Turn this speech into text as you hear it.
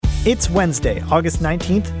It's Wednesday, August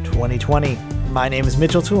 19th, 2020. My name is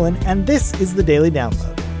Mitchell Tulin, and this is the Daily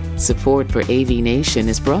Download. Support for AV Nation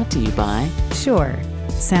is brought to you by Sure.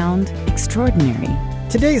 Sound extraordinary.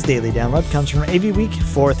 Today's Daily Download comes from AV Week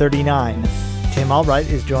 439. Tim Albright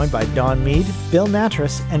is joined by Don Mead, Bill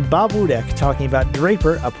Nattrass, and Bob Woodek talking about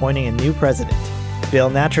Draper appointing a new president.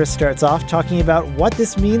 Bill Nattrass starts off talking about what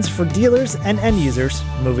this means for dealers and end users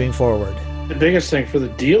moving forward. The biggest thing for the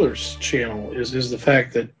dealers channel is the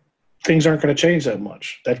fact that things aren't going to change that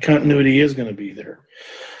much. That continuity is going to be there.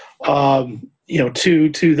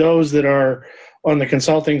 To those that are on the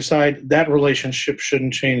consulting side, that relationship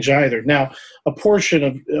shouldn't change either. Now, a portion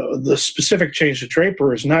of the specific change to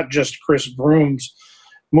Draper is not just Chris Broom's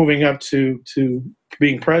moving up to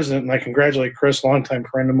being president, and I congratulate Chris, longtime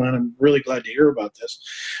friend of mine. I'm really glad to hear about this.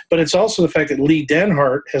 But it's also the fact that Lee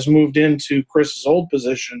Denhart has moved into Chris's old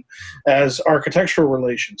position as architectural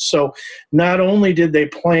relations. So not only did they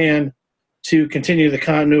plan to continue the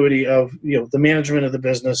continuity of the management of the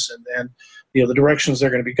business and the directions they're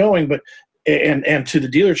going to be going, but and to the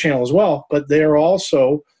dealer channel as well, but they're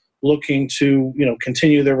also looking to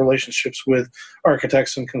continue their relationships with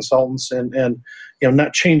architects and consultants and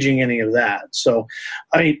not changing any of that. So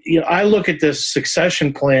I look at this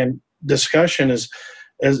succession plan discussion as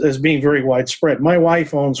being very widespread. My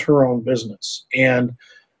wife owns her own business, and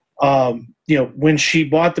when she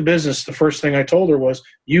bought the business, the first thing I told her was,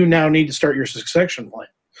 you now need to start your succession plan.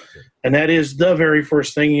 And that is the very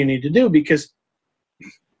first thing you need to do, because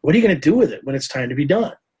what are you going to do with it when it's time to be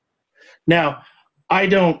done? Now, I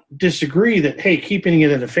don't disagree that, hey, keeping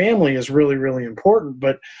it in the family is really, really important,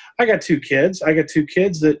 but I got two kids.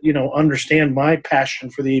 that, understand my passion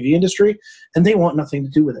for the AV industry, and they want nothing to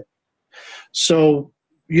do with it. So,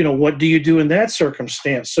 what do you do in that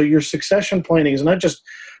circumstance? So your succession planning is not just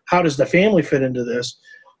how does the family fit into this.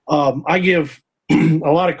 I give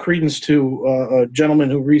a lot of credence to a gentleman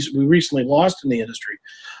who we recently lost in the industry,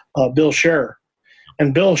 Bill Scherer.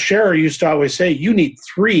 And Bill Scherer used to always say, you need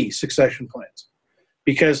 3 succession plans,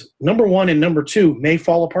 because number 1 and number 2 may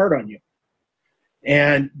fall apart on you.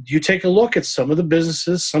 And you take a look at some of the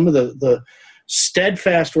businesses, some of the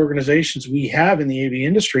steadfast organizations we have in the AV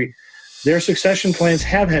industry, their succession plans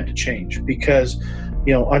have had to change because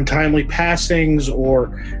untimely passings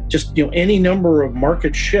or just any number of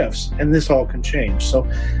market shifts, and this all can change. So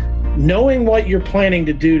knowing what you're planning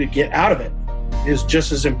to do to get out of it is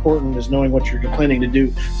just as important as knowing what you're planning to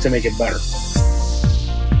do to make it better.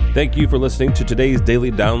 Thank you for listening to today's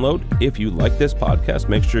Daily Download. If you like this podcast,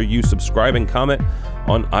 make sure you subscribe and comment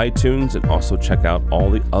on iTunes, and also check out all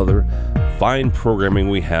the other fine programming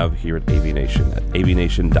we have here at AV Nation at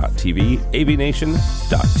avnation.tv,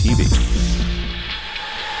 avnation.tv.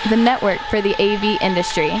 The network for the AV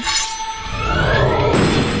industry.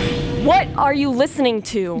 What are you listening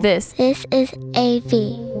to? This is AV.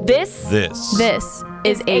 This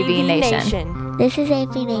is AV Nation. This is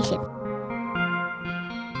AV Nation.